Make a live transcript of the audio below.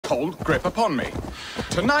cold grip upon me.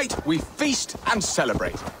 Tonight, we feast and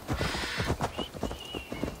celebrate.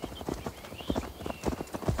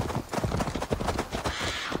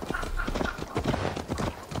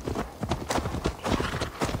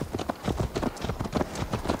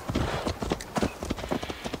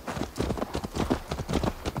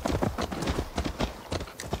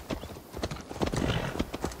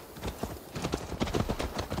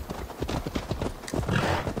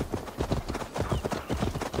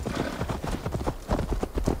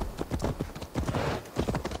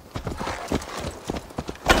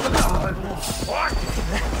 What?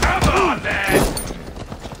 Come on, then!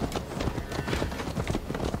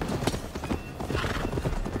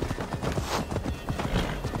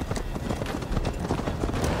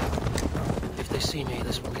 If they see me,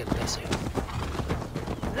 this will get messy.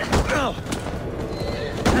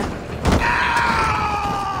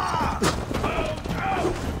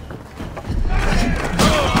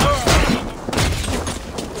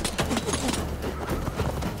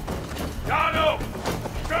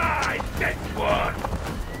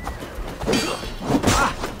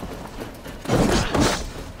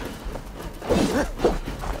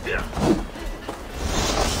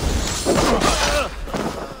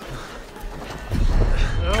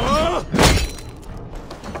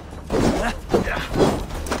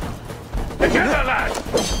 Together, lad!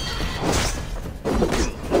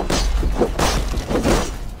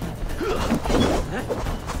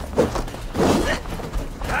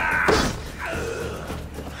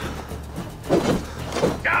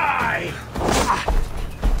 Die!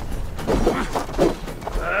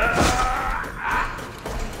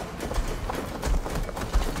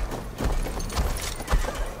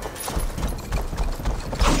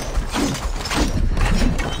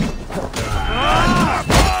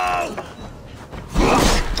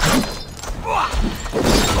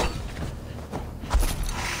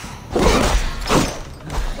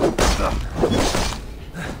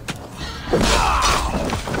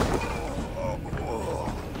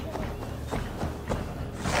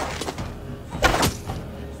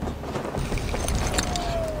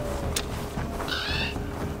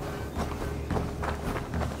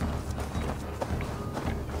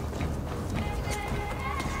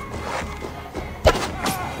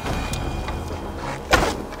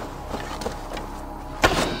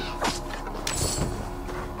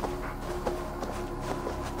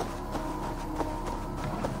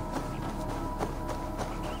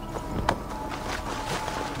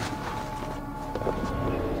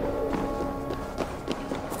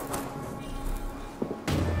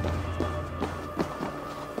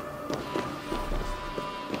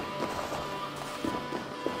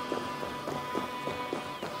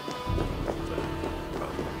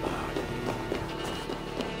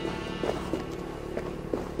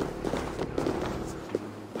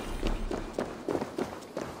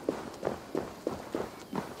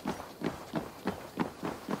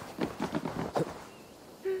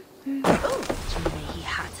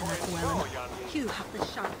 You have the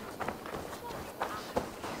sharp.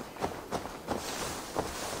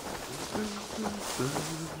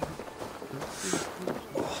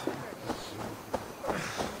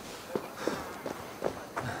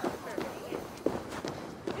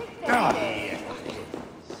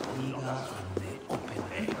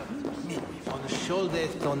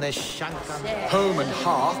 Home and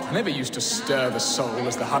hearth never used to stir the soul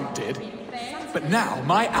as the hunt did. But now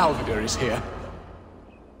my Alvida is here.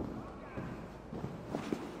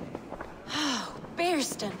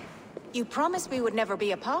 Bearston, you promised we would never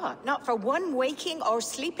be apart, not for one waking or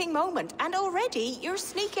sleeping moment, and already you're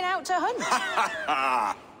sneaking out to hunt.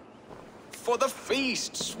 For the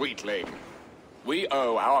feast, sweetling. We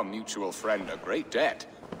owe our mutual friend a great debt.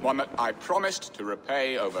 One that I promised to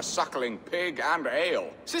repay over suckling pig and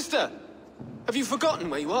ale. Sister, have you forgotten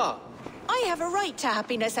where you are? I have a right to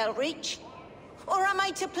happiness, Outreach. Or am I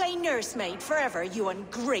to play nursemaid forever, you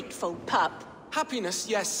ungrateful pup? Happiness,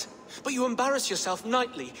 yes. But you embarrass yourself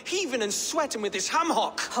nightly, heaving and sweating with this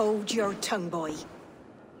ham-hock. Hold your tongue, boy.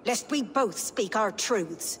 Lest we both speak our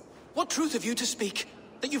truths. What truth have you to speak?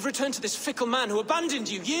 That you've returned to this fickle man who abandoned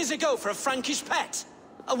you years ago for a Frankish pet?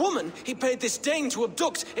 A woman he paid this Dane to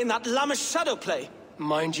abduct in that lammish shadow play?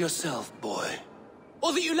 Mind yourself, boy.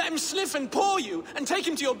 Or that you let him sniff and paw you and take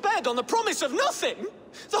him to your bed on the promise of nothing?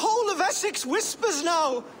 The whole of Essex whispers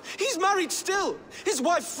now. He's married still, his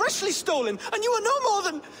wife freshly stolen, and you are no more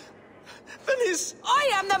than his...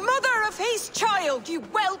 I am the mother of his child, you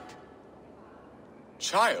whelp!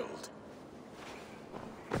 Child?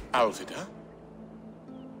 Alvida?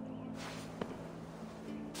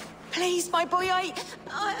 Please, my boy,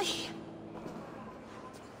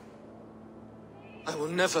 I will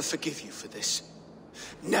never forgive you for this.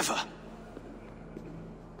 Never.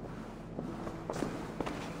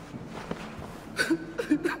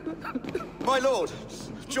 My lord,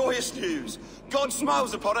 joyous news. God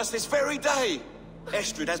smiles upon us this very day.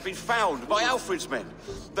 Estrid has been found by Alfred's men.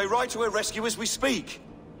 They ride to her rescue as we speak.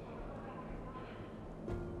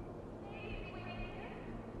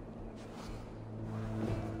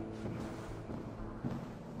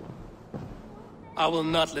 I will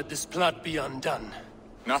not let this plot be undone.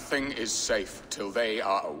 Nothing is safe till they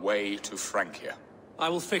are away to Francia. I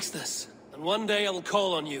will fix this, and one day I will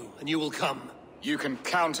call on you, and you will come. You can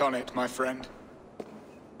count on it, my friend.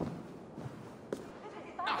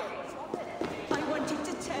 I wanted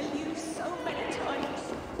to tell you so many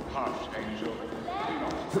times. Hush, Angel. Do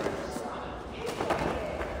not fret.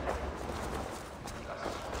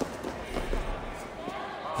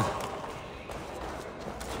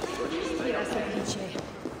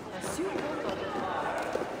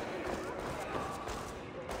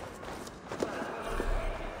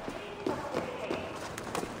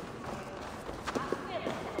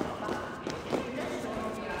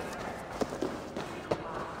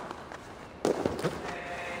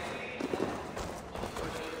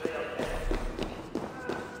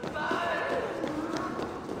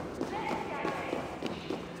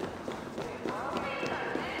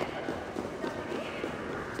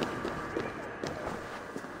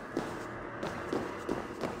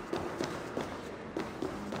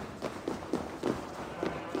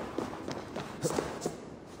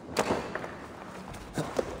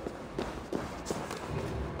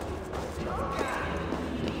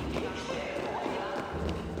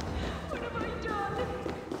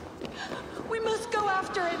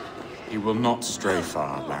 He will not stray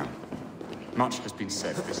far, Lamb. Much has been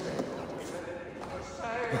said this day.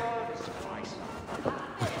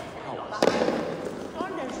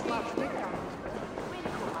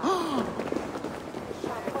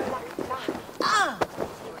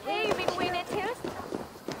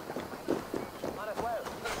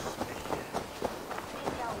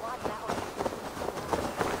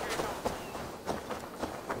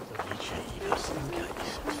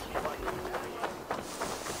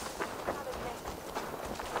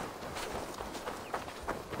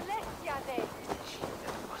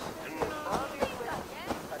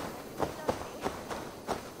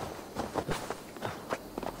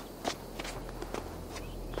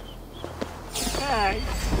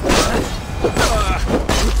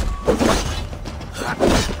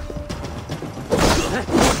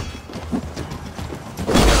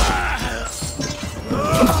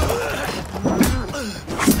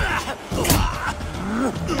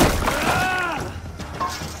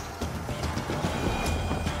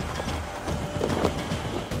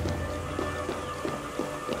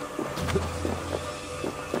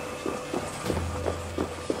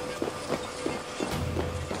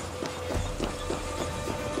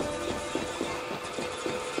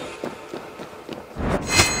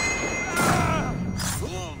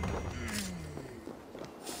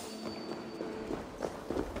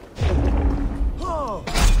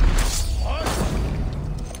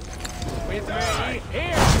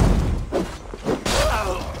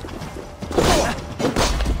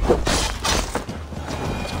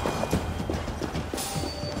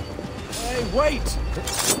 Wait!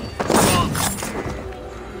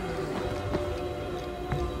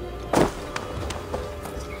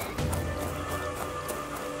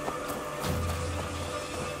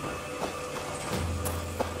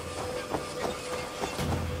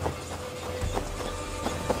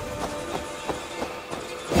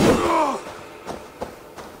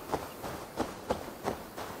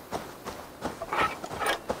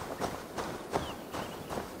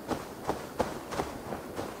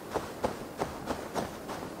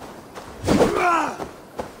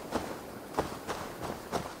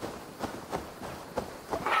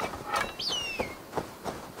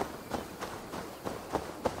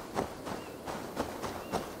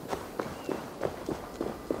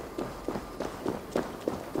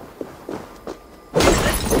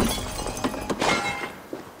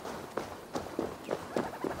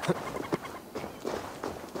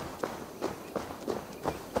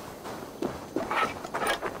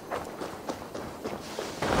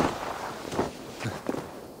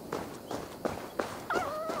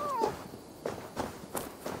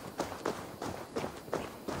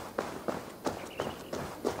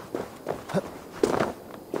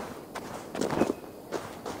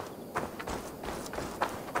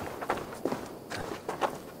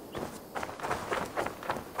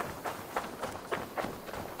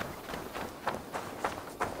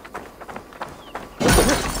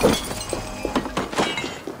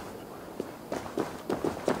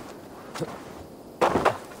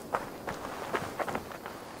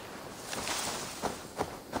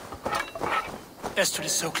 Estrid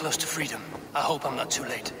is so close to freedom. I hope I'm not too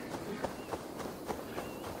late.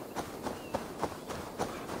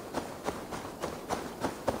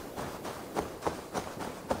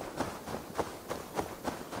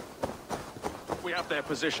 We have their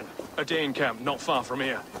position. A Dane camp not far from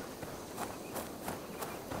here.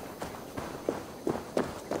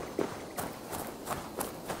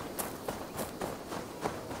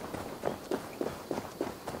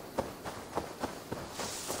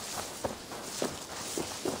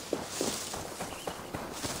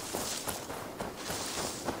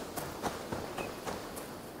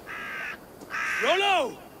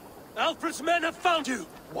 Rollo! Alfred's men have found you!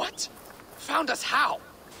 What? Found us how?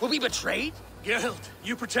 Were we betrayed? Gerhild,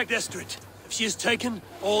 you protect Estrid. If she is taken,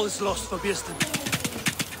 all is lost for Birsten.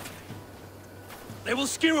 They will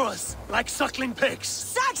skewer us like suckling pigs.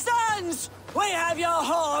 Saxons! We have your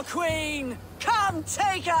whore queen! Come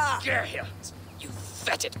take her! Gerhild, you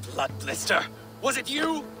fetid blood blister! Was it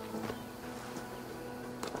you?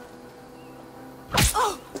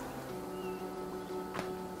 Oh!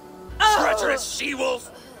 Treacherous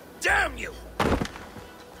she-wolf! Damn you!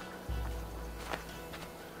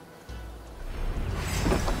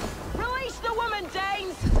 Release the woman,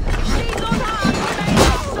 Danes! She's unharmed and may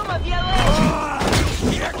let some of you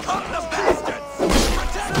live! Here come the bastards!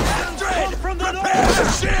 Protect Astrid! From the Prepare the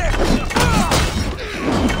ship!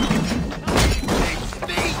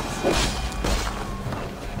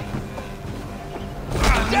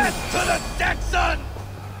 Death to the Saxon!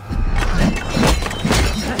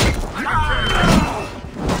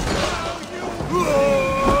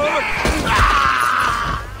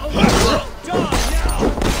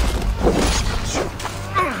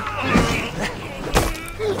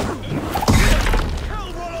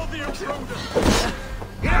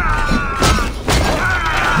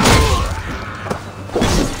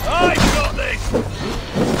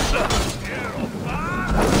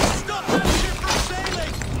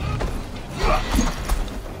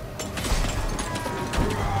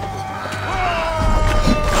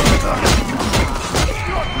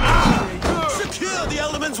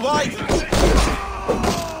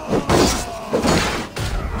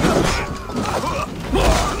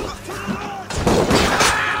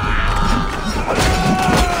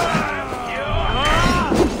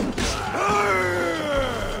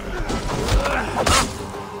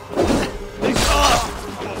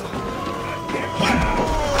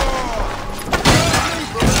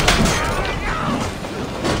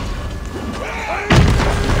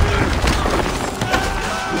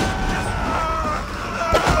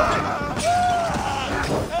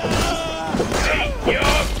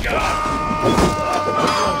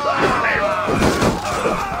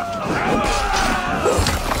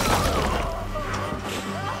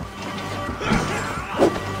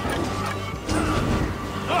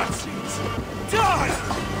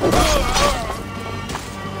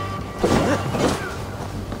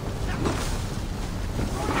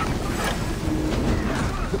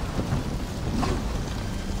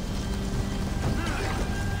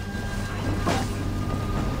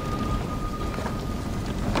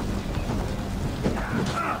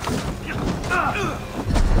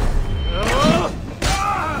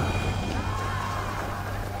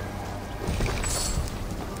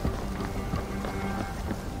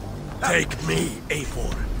 Take me,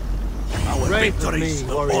 Eivor. Our victories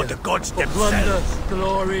will owe the gods themselves. Plunder,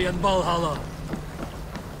 glory, and Valhalla.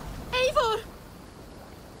 Eivor!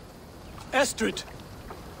 Estrid!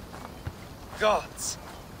 Gods!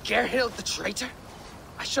 Gerhild the traitor?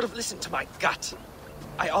 I should have listened to my gut.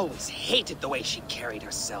 I always hated the way she carried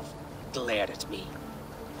herself, glared at me.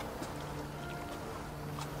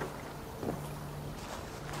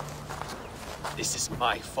 This is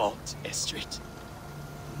my fault, Estrid.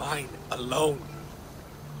 Mine alone.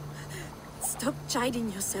 Stop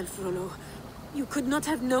chiding yourself, Rollo. You could not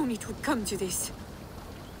have known it would come to this.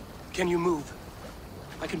 Can you move?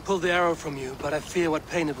 I can pull the arrow from you, but I fear what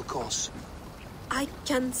pain it will cause. I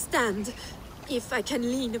can stand, if I can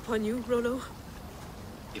lean upon you, Rollo.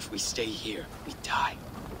 If we stay here, we die.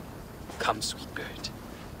 Come, sweet bird.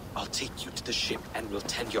 I'll take you to the ship and we'll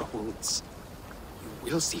tend your wounds.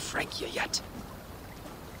 You will see Francia yet.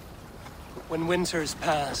 When winter is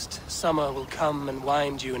past, summer will come and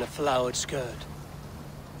wind you in a flowered skirt.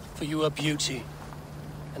 For you are beauty,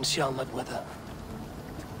 and shall not wither.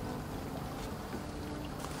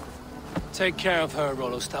 Take care of her,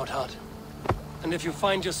 Rollo Stoutheart. And if you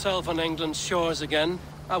find yourself on England's shores again,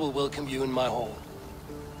 I will welcome you in my hall.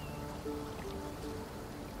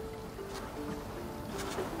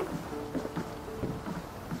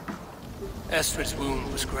 Estrid's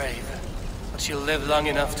wound was grave, but she'll live long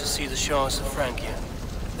enough to see the shores of Francia.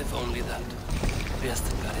 If only that.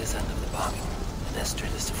 Thorviesten got his end of the bargain, and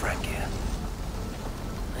Estrid is to Frankia.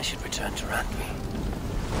 I should return to Randvi.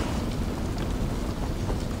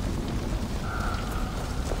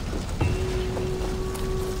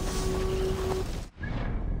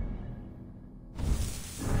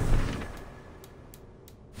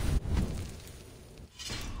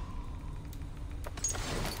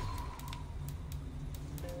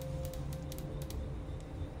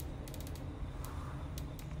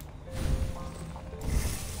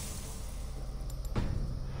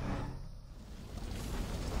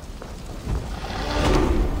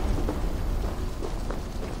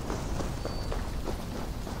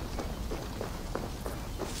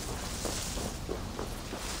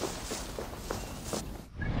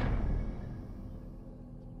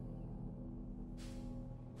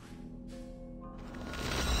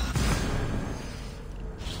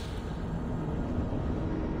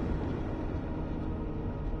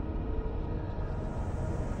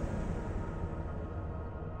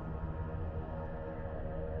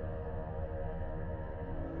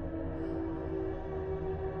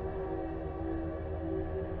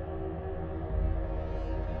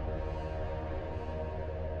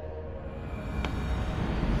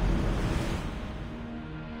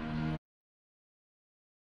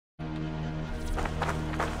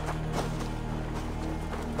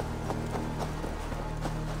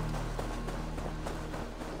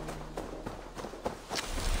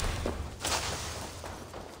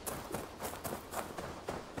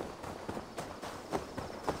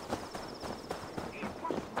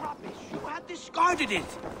 Discarded it!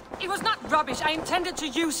 It was not rubbish. I intended to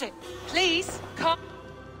use it. Please, come.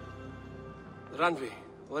 Randvi,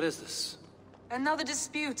 what is this? Another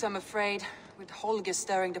dispute, I'm afraid, with Holger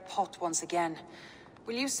stirring the pot once again.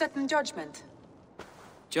 Will you sit in judgment?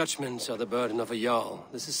 Judgments are the burden of a Jarl.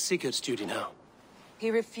 This is Sigurd's duty now.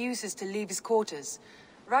 He refuses to leave his quarters.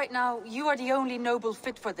 Right now, you are the only noble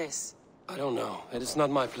fit for this. I don't know. It is not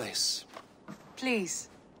my place. Please.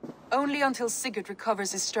 Only until Sigurd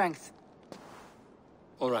recovers his strength.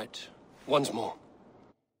 All right. Once more.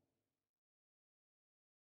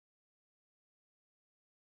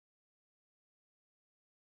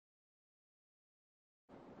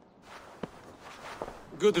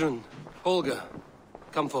 Gudrun, Holger,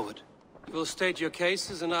 come forward. You will state your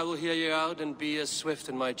cases, and I will hear you out and be as swift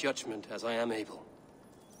in my judgment as I am able.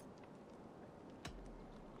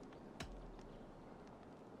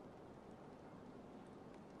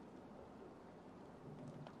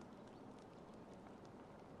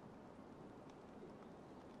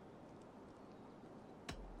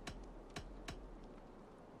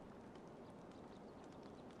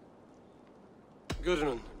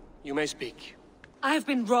 Gudrun, you may speak. I have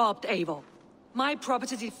been robbed, Eivor. My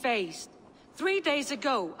property defaced. 3 days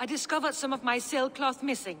ago, I discovered some of my sailcloth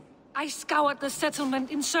missing. I scoured the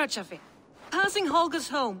settlement in search of it. Passing Holger's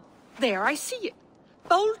home, there I see it.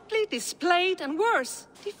 Boldly displayed and worse,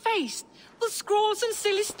 defaced, with scrawls and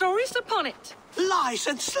silly stories upon it. Lies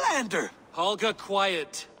and slander! Holger,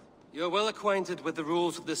 quiet. You're well acquainted with the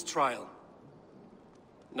rules of this trial.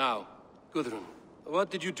 Now, Gudrun,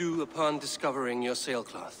 what did you do upon discovering your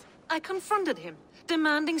sailcloth? I confronted him,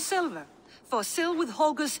 demanding silver. For sil with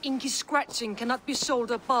Holger's inky scratching cannot be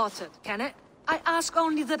sold or bartered, can it? I ask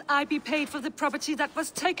only that I be paid for the property that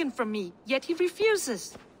was taken from me, yet he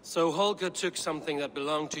refuses. So Holger took something that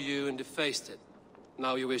belonged to you and defaced it.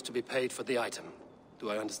 Now you wish to be paid for the item. Do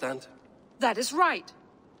I understand? That is right.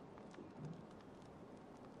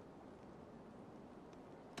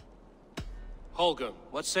 Holger,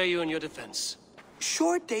 what say you in your defense?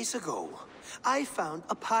 Short days ago, I found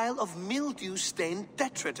a pile of mildew-stained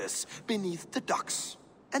detritus beneath the docks,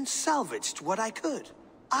 and salvaged what I could.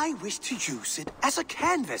 I wish to use it as a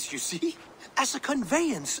canvas, you see? As a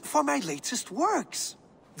conveyance for my latest works.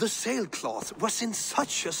 The sailcloth was in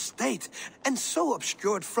such a state, and so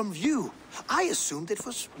obscured from view, I assumed it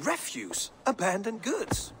was refuse, abandoned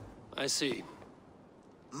goods. I see.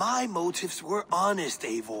 My motives were honest,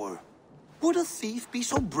 Eivor. Would a thief be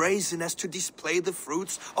so brazen as to display the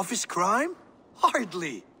fruits of his crime?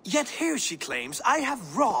 Hardly. Yet here she claims I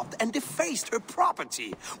have robbed and defaced her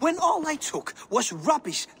property, when all I took was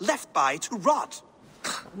rubbish left by to rot.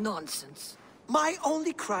 Nonsense. My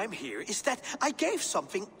only crime here is that I gave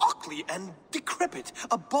something ugly and decrepit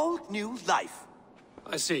a bold new life.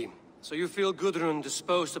 I see. So you feel Gudrun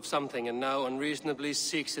disposed of something and now unreasonably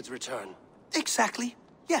seeks its return? Exactly,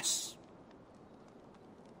 yes.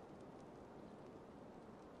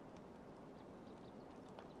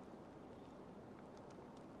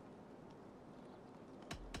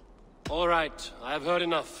 All right, I have heard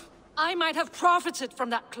enough. I might have profited from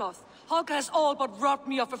that cloth. Holger has all but robbed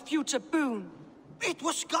me of a future boon. It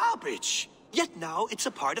was garbage. Yet now it's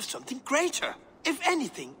a part of something greater. If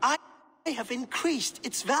anything, I have increased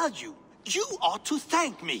its value. You ought to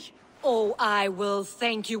thank me. Oh, I will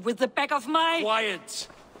thank you with the back of my... Quiet!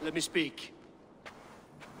 Let me speak.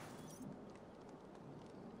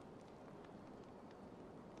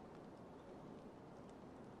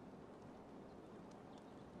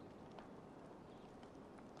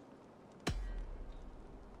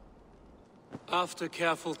 After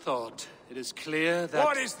careful thought, it is clear that...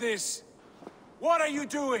 What is this? What are you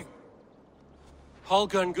doing?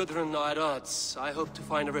 Holger and Gudrun are at odds. I hope to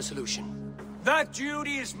find a resolution. That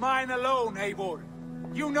duty is mine alone, Eivor.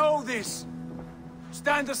 You know this.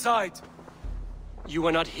 Stand aside. You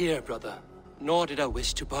were not here, brother. Nor did I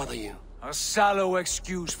wish to bother you. A sallow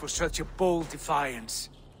excuse for such a bold defiance.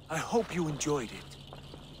 I hope you enjoyed it.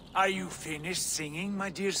 Are you finished singing, my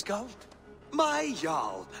dear Skald? My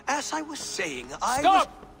Jarl, as I was saying,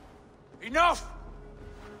 Stop! Enough!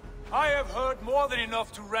 I have heard more than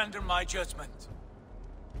enough to render my judgment.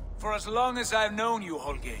 For as long as I've known you,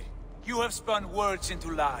 Holger, you have spun words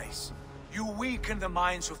into lies. You weaken the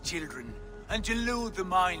minds of children, and delude the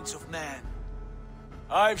minds of men.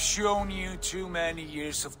 I've shown you too many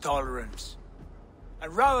years of tolerance.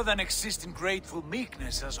 And rather than exist in grateful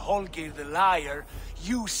meekness as Holger the liar,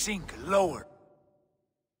 you sink lower.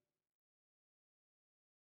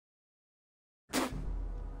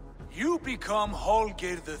 You become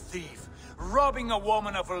Holger the thief, robbing a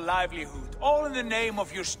woman of her livelihood, all in the name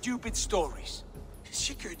of your stupid stories.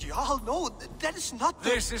 Sigurd, Jarl, no, that is not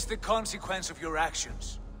the... This is the consequence of your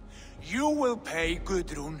actions. You will pay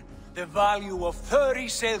Gudrun the value of 30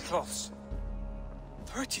 sailcloths.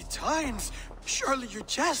 30 times? Surely you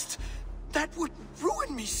jest. That would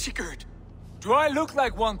ruin me, Sigurd. Do I look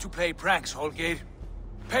like one to play pranks, Holger?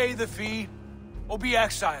 Pay the fee, or be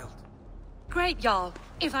exiled. Great, Jarl.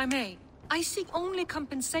 If I may, I seek only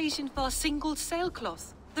compensation for a single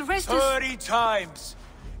sailcloth. The rest is... 30 times!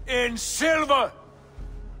 In silver!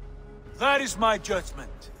 That is my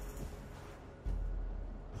judgment.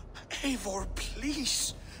 Eivor,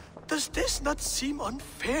 please. Does this not seem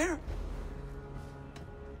unfair?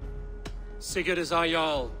 Sigurd is our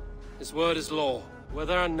Jarl. His word is law,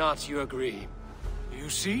 whether or not you agree. You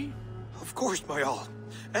see? Of course, my Jarl.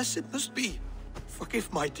 As it must be.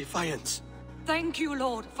 Forgive my defiance. Thank you,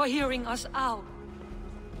 Lord, for hearing us out.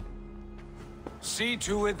 See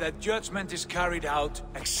to it that judgment is carried out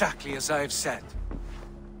exactly as I have said.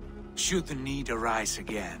 Should the need arise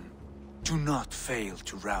again, do not fail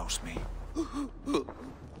to rouse me.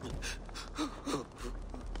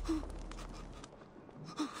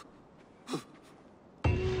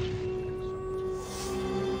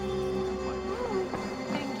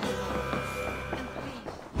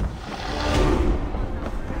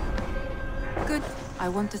 Good. I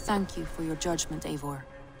want to thank you for your judgment, Eivor.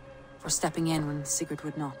 For stepping in when Sigurd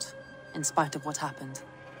would not, in spite of what happened.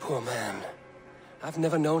 Poor man. I've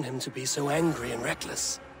never known him to be so angry and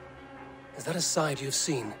reckless. Is that a side you've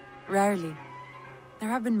seen? Rarely. There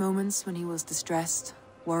have been moments when he was distressed,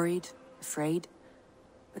 worried, afraid.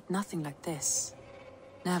 But nothing like this.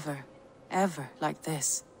 Never, ever like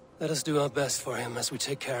this. Let us do our best for him as we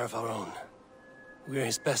take care of our own. We're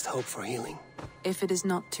his best hope for healing. If it is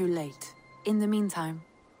not too late. In the meantime,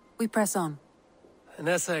 we press on. In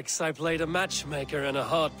Essex, I played a matchmaker and a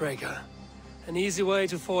heartbreaker. An easy way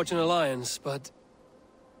to forge an alliance, but...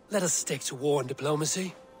 let us stick to war and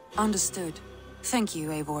diplomacy. Understood. Thank you,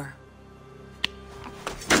 Eivor.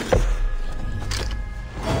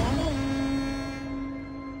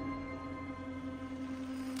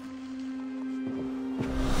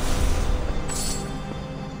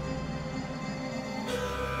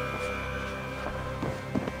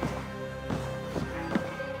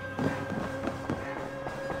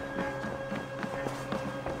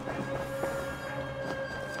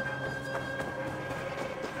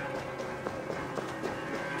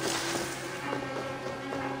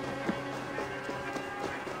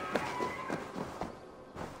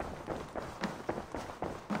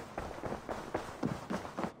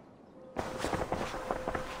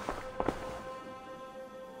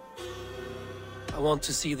 I want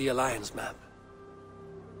to see the Alliance map.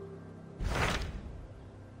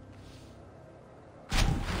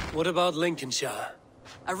 What about Lincolnshire?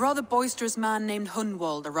 A rather boisterous man named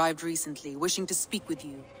Hunwald arrived recently, wishing to speak with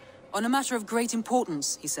you. On a matter of great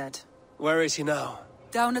importance, he said. Where is he now?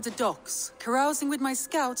 Down at the docks, carousing with my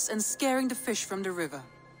scouts and scaring the fish from the river.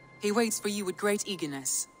 He waits for you with great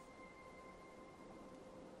eagerness.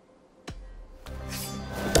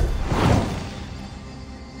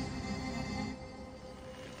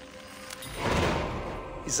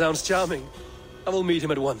 He sounds charming. I will meet him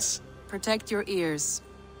at once. Protect your ears.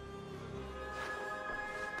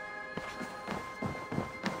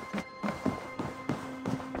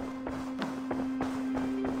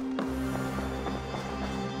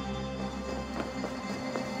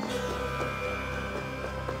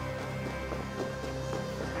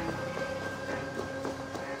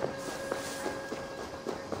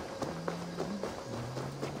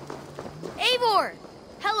 Eivor!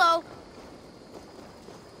 Hello!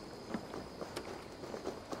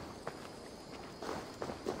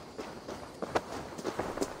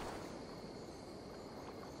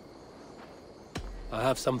 I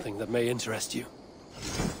have something that may interest you.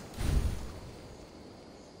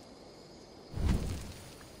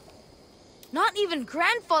 Not even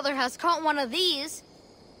Grandfather has caught one of these.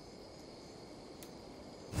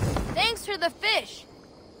 Thanks for the fish.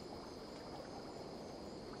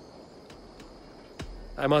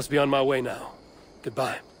 I must be on my way now.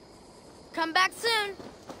 Goodbye. Come back soon.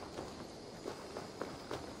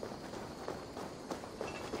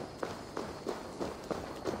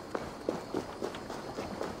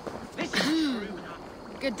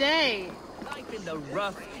 Good day. Life in the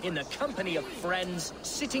rough, in the company of friends,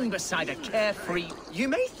 sitting beside a carefree... You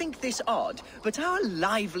may think this odd, but our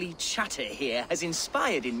lively chatter here has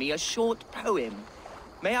inspired in me a short poem.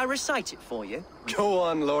 May I recite it for you? Go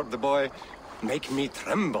on, Lord the Boy. Make me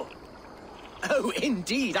tremble. Oh,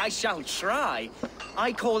 indeed, I shall try.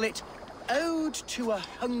 I call it Ode to a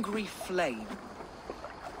Hungry Flame.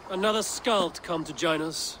 Another skald come to join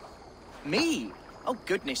us. Me? Oh,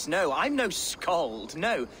 goodness, no. I'm no skald,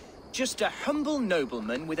 no. Just a humble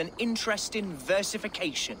nobleman with an interest in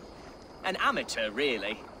versification. An amateur,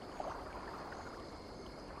 really.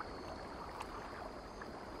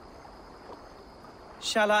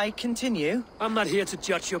 Shall I continue? I'm not here to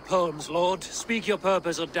judge your poems, Lord. Speak your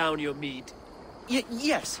purpose or down your mead.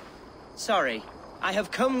 Yes. Sorry. I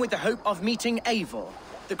have come with the hope of meeting Eivor,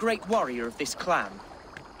 the great warrior of this clan.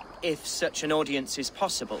 If such an audience is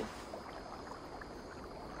possible.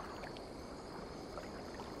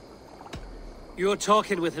 You're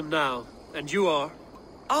talking with him now, and you are?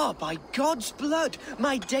 Ah, by God's blood!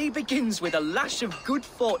 My day begins with a lash of good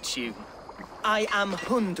fortune. I am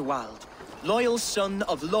Hundwald, loyal son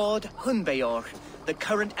of Lord Hunbeor, the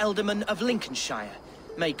current Ealdorman of Lincolnshire.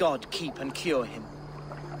 May God keep and cure him.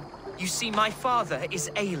 You see, my father is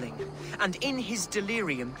ailing, and in his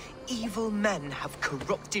delirium, evil men have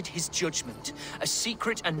corrupted his judgment. A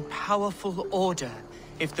secret and powerful order,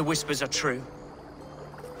 if the whispers are true.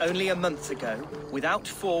 Only a month ago, without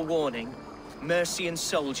forewarning, Mercian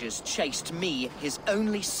soldiers chased me, his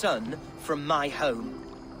only son, from my home.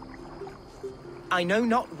 I know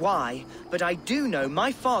not why, but I do know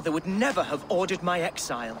my father would never have ordered my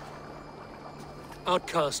exile.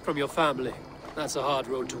 Outcast from your family. That's a hard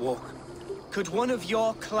road to walk. Could one of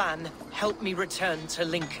your clan help me return to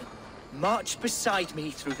Lincoln? March beside me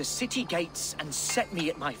through the city gates and set me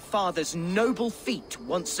at my father's noble feet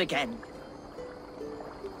once again.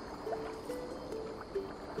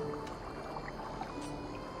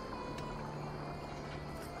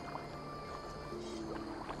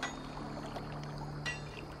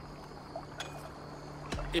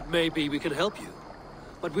 It may be we can help you,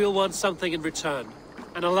 but we'll want something in return.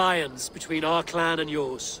 An alliance between our clan and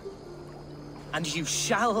yours. And you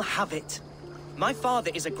shall have it. My father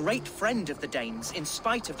is a great friend of the Danes, in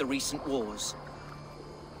spite of the recent wars.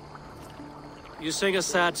 You sing a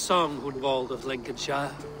sad song, Hundwald of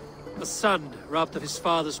Lincolnshire. A son robbed of his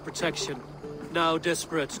father's protection, now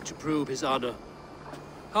desperate to prove his honor.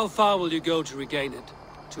 How far will you go to regain it?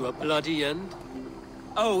 To a bloody end?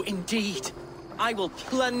 Oh, indeed. I will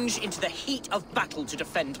plunge into the heat of battle to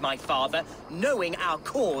defend my father, knowing our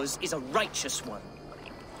cause is a righteous one.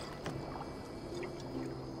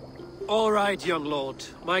 All right, young lord.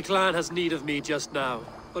 My clan has need of me just now.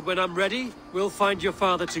 But when I'm ready, we'll find your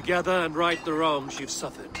father together and right the wrongs you've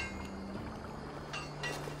suffered.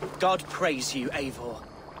 God praise you, Eivor.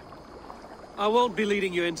 I won't be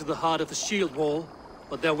leading you into the heart of the shield wall,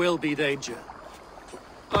 but there will be danger.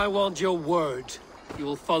 I want your word. You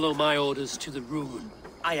will follow my orders to the ruin.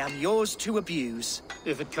 I am yours to abuse.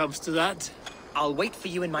 If it comes to that. I'll wait for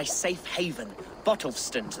you in my safe haven,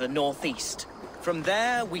 Bottleston to the northeast. From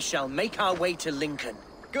there, we shall make our way to Lincoln.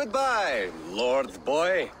 Goodbye, Lord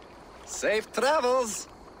Boy. Safe travels.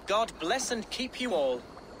 God bless and keep you all.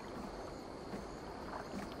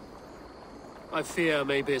 I fear I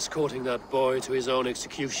may be escorting that boy to his own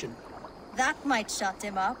execution. That might shut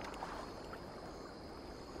him up.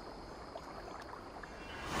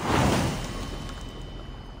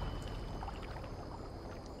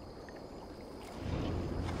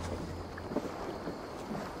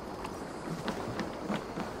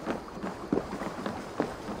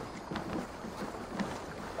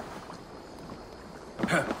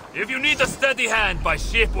 If you need a steady hand by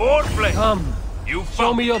ship or plane, Come, you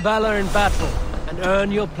show me your valor in battle, and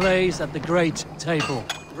earn your place at the great table.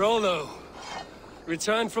 Rollo,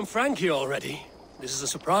 returned from Frankie already. This is a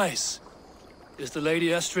surprise. Is the Lady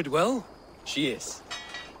Estrid well? She is.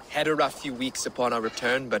 Had a rough few weeks upon our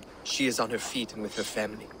return, but she is on her feet and with her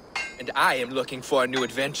family. And I am looking for a new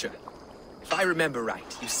adventure. If I remember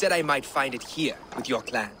right, you said I might find it here, with your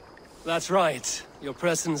clan. That's right. Your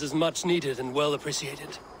presence is much needed and well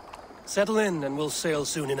appreciated. Settle in and we'll sail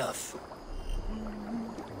soon enough.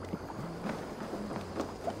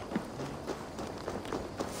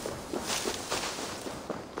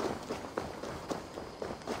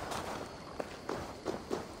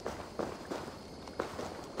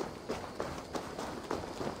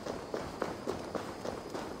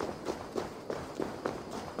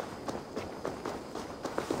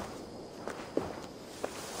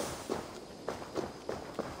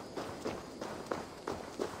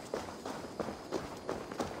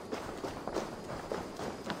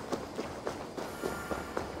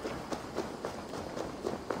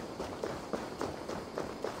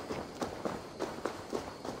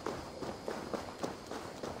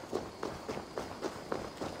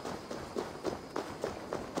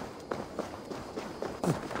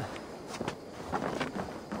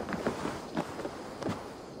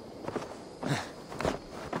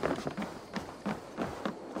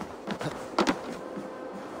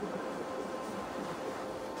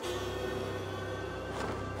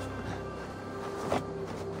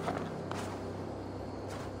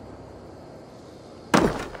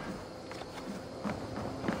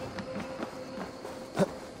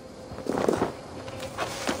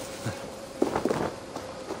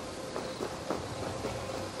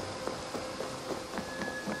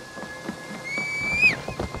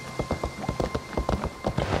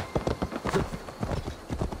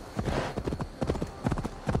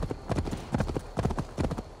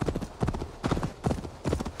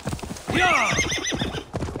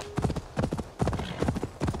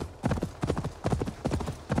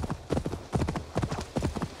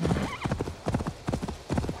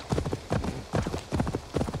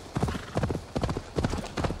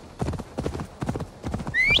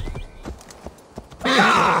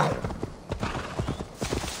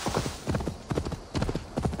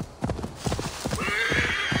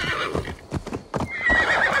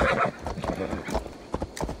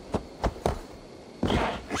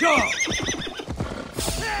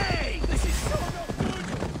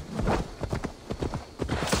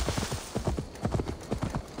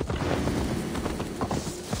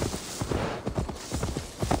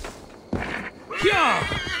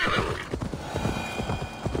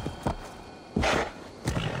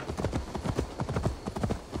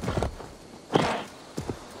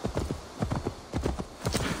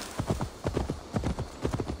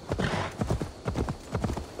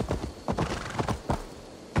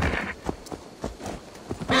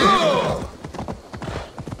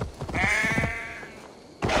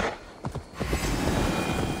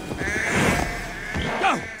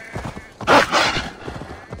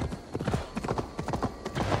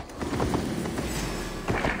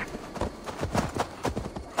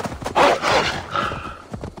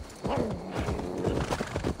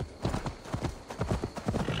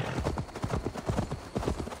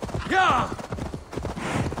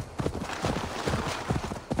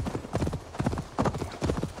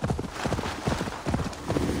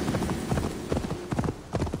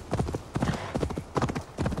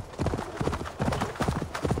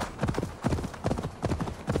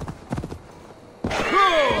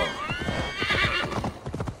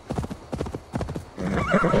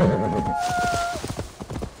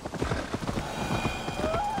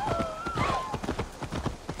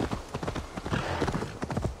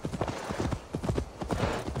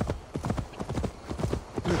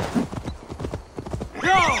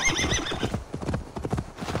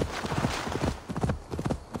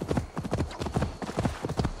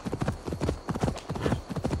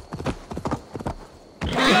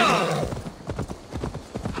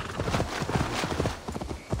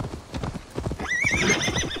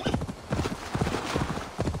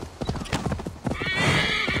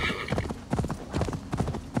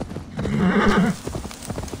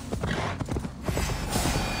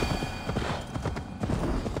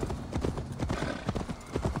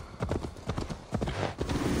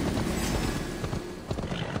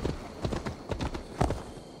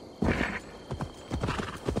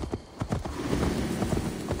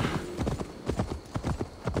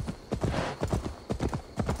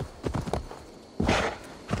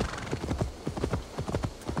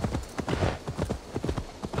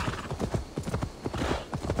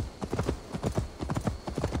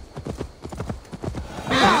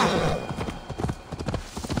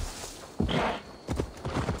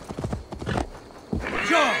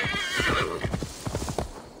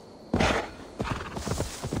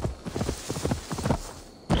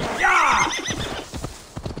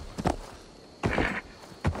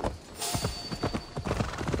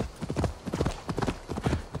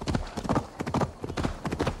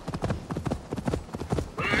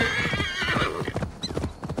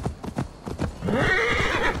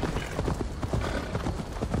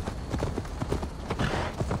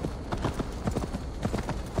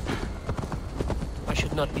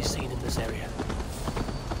 not be seen in this area.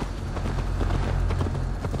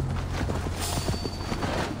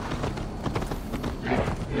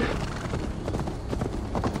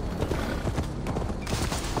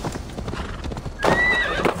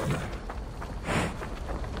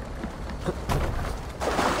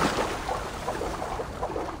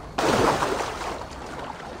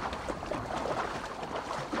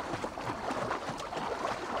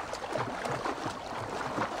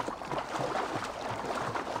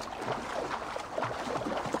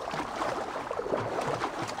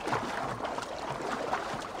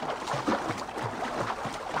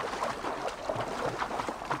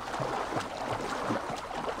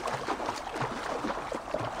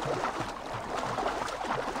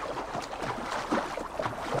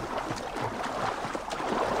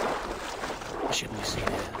 Shouldn't we see there?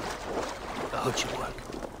 The hood should work.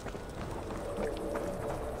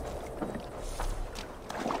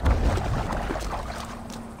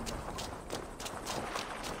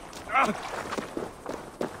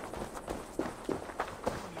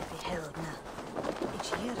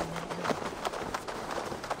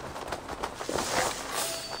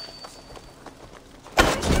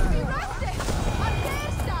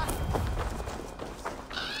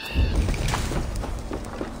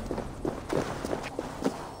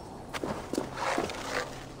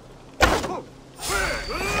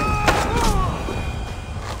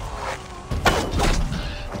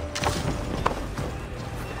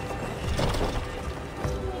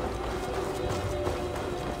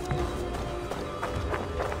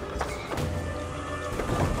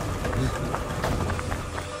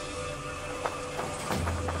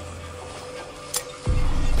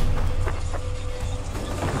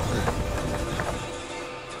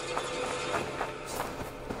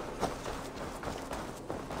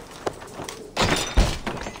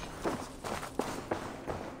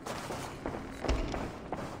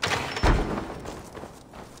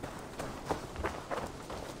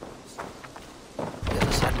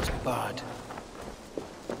 Barred.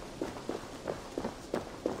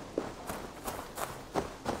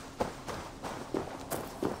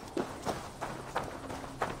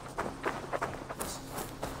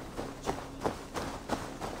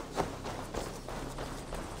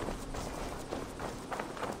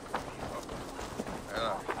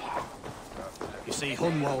 You see,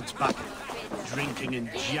 Hunwald's back, drinking and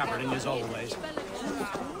jabbering as always.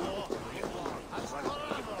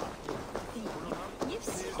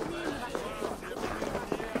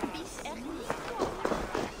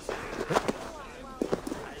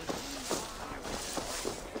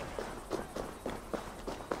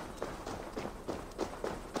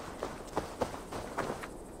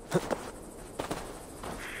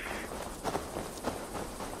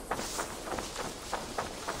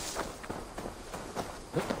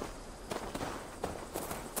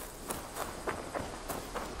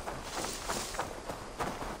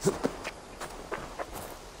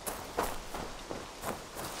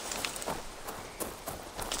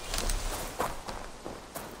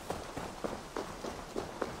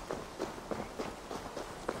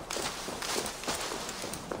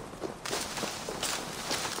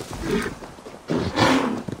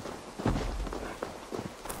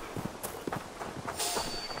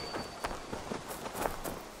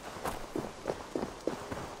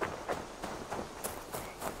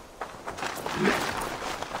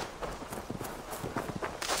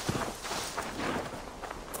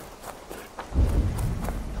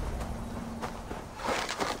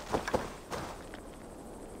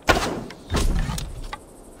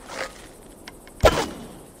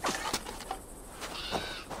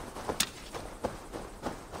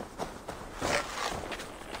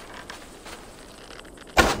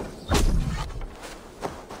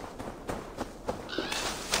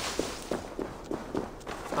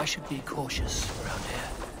 I should be cautious around here.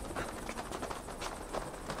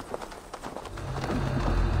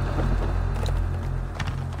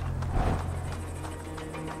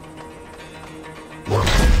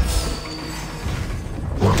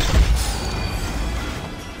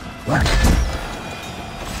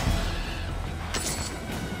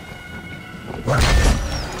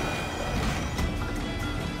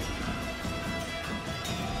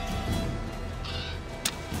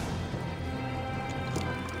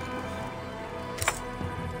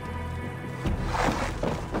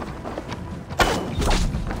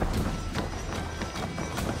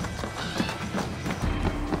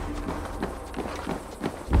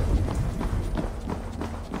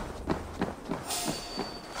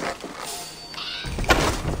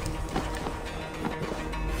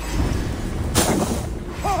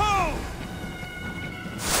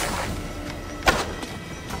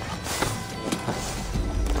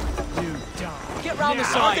 round the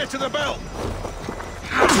side. I'll get to the bell.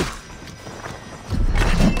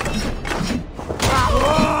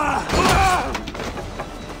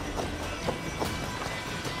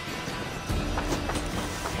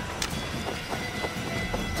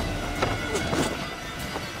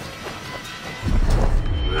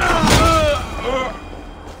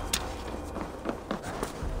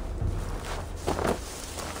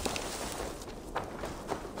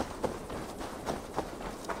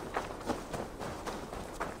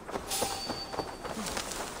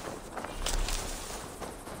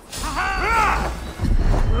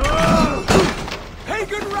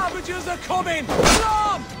 Pagan ravagers are coming!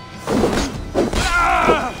 Run!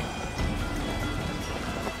 Ah!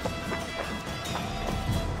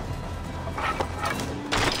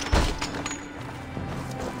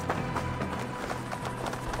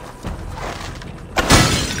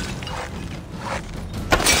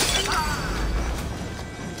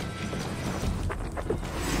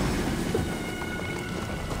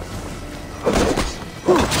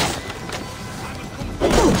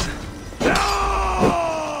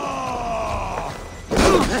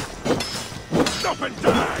 Stop and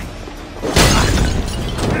die!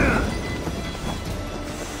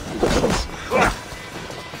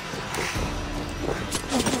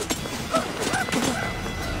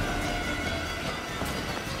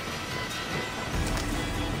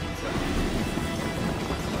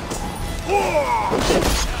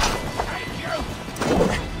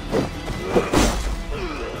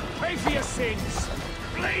 Pay for your sins!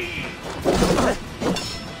 Bleed!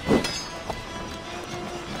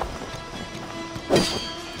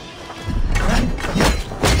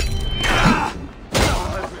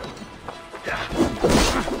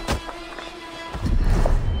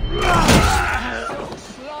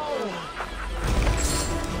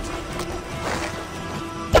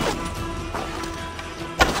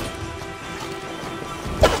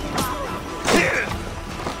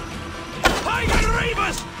 Pagan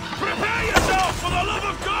Reavers! Prepare yourself for the love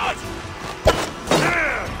of God!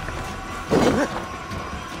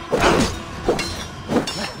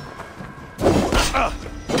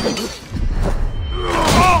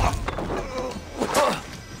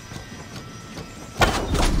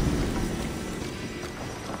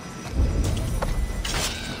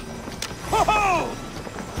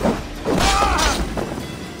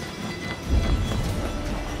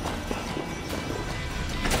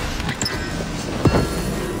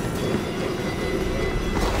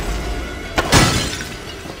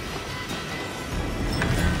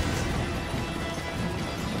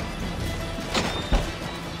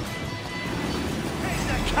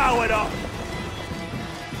 Coward up!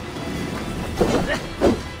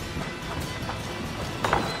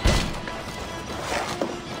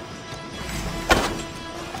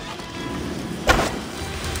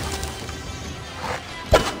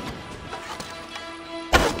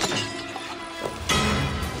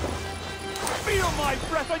 Feel my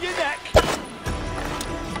breath on your neck!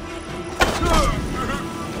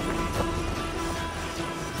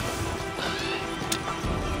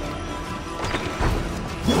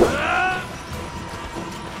 Ah!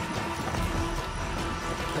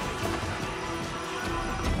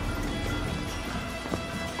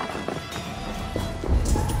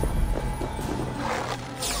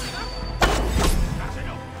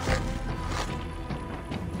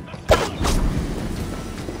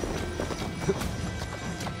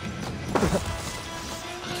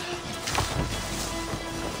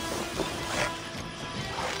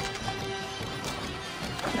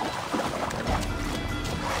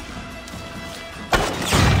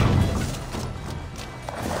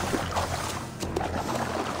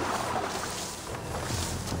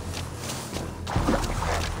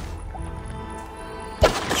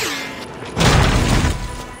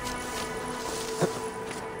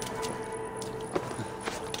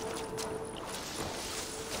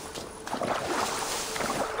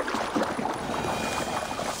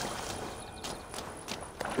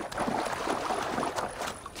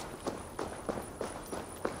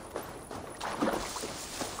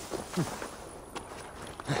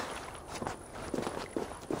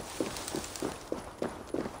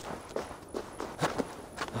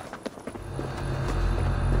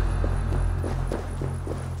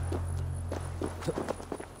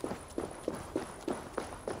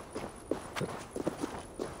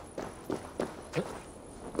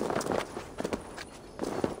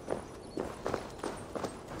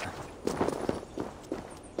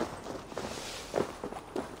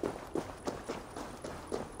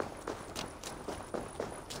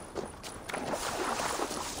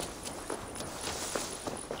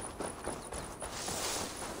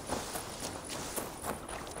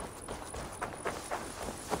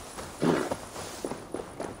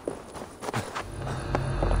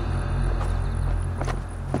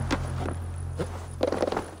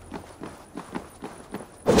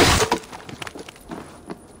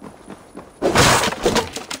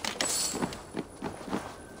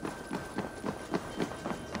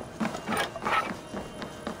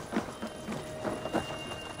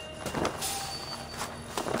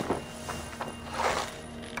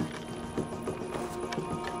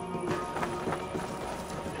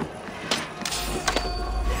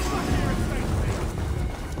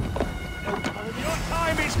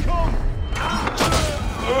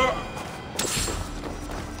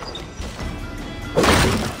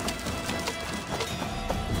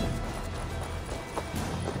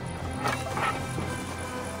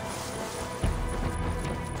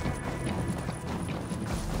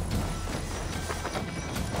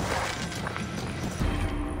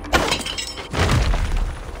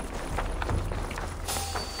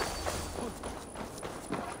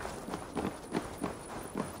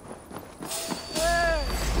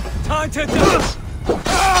 Time to dance!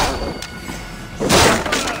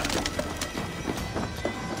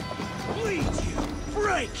 Bleed you!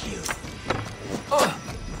 Break you!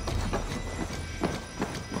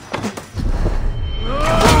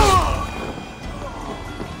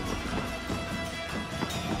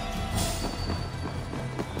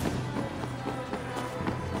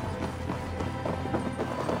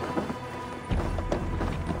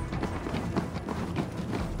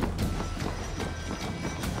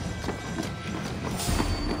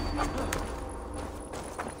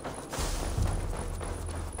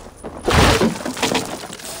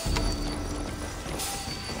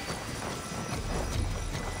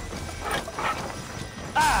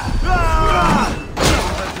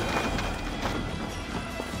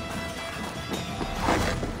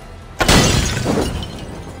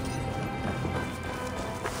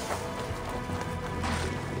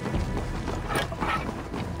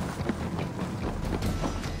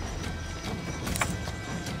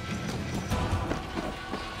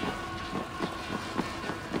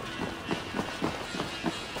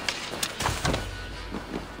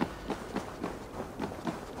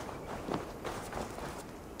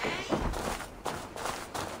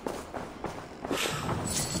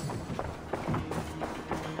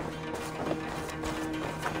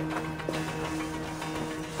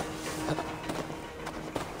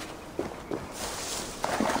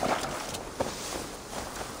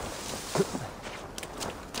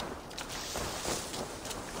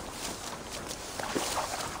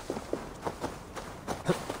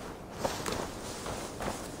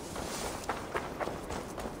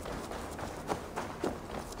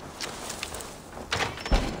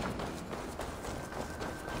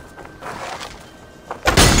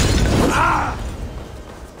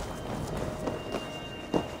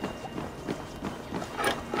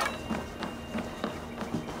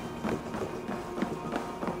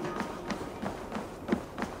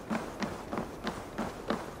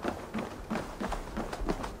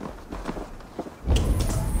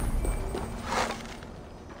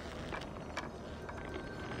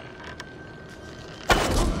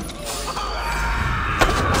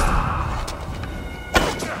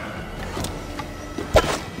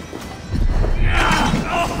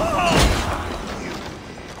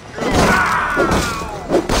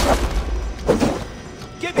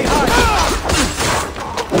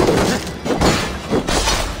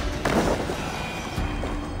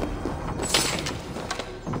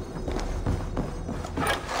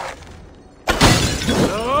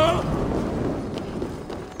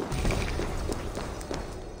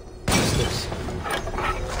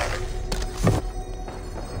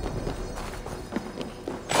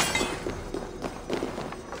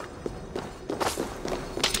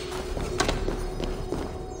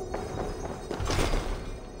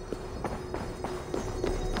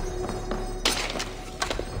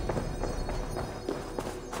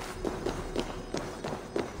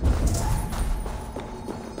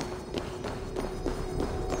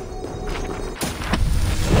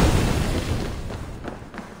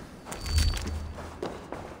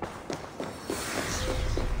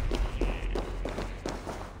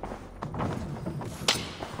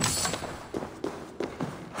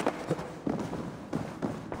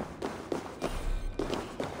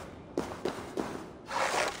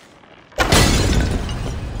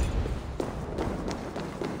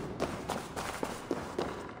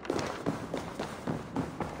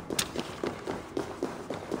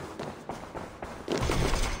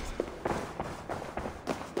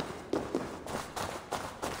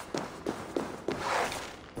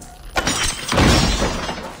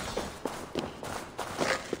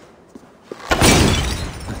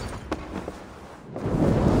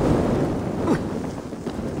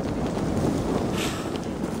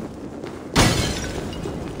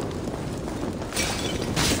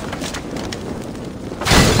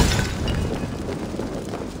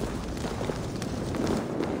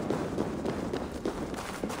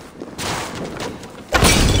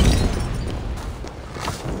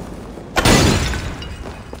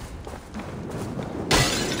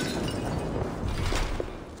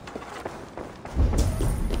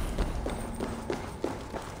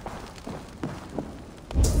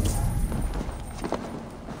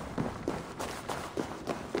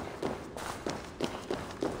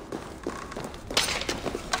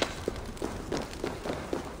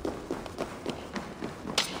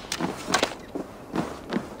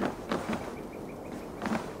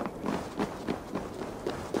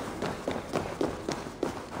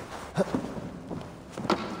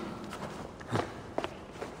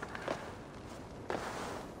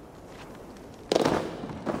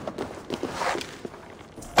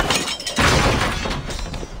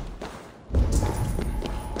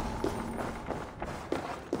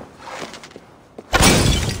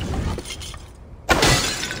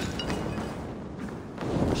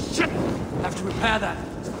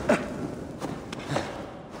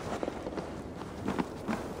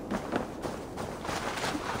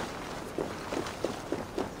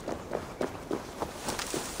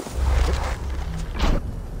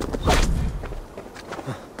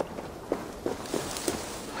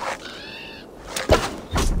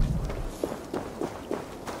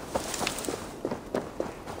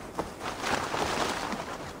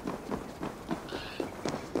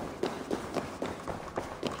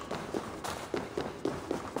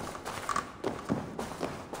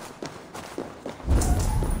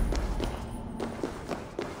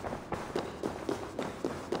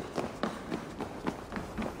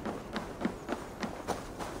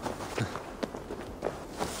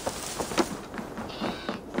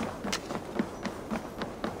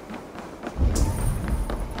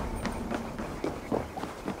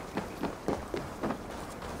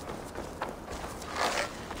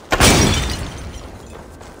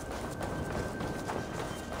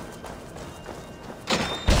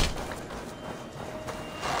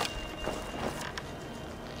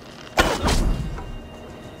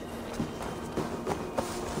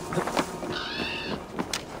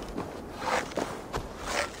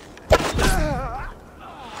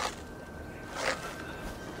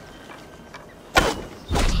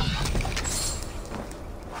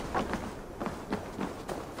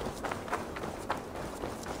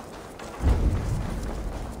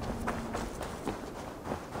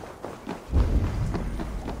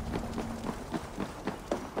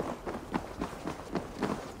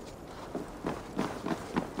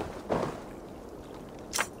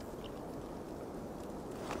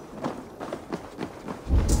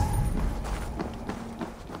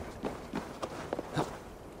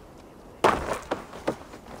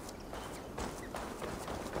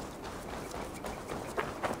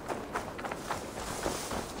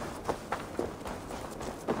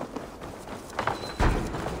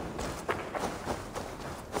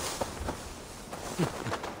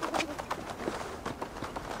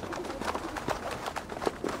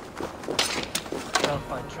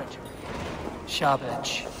 sharp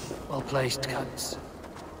edge. Well-placed cuts.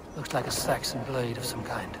 Looks like a Saxon blade of some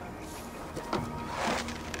kind.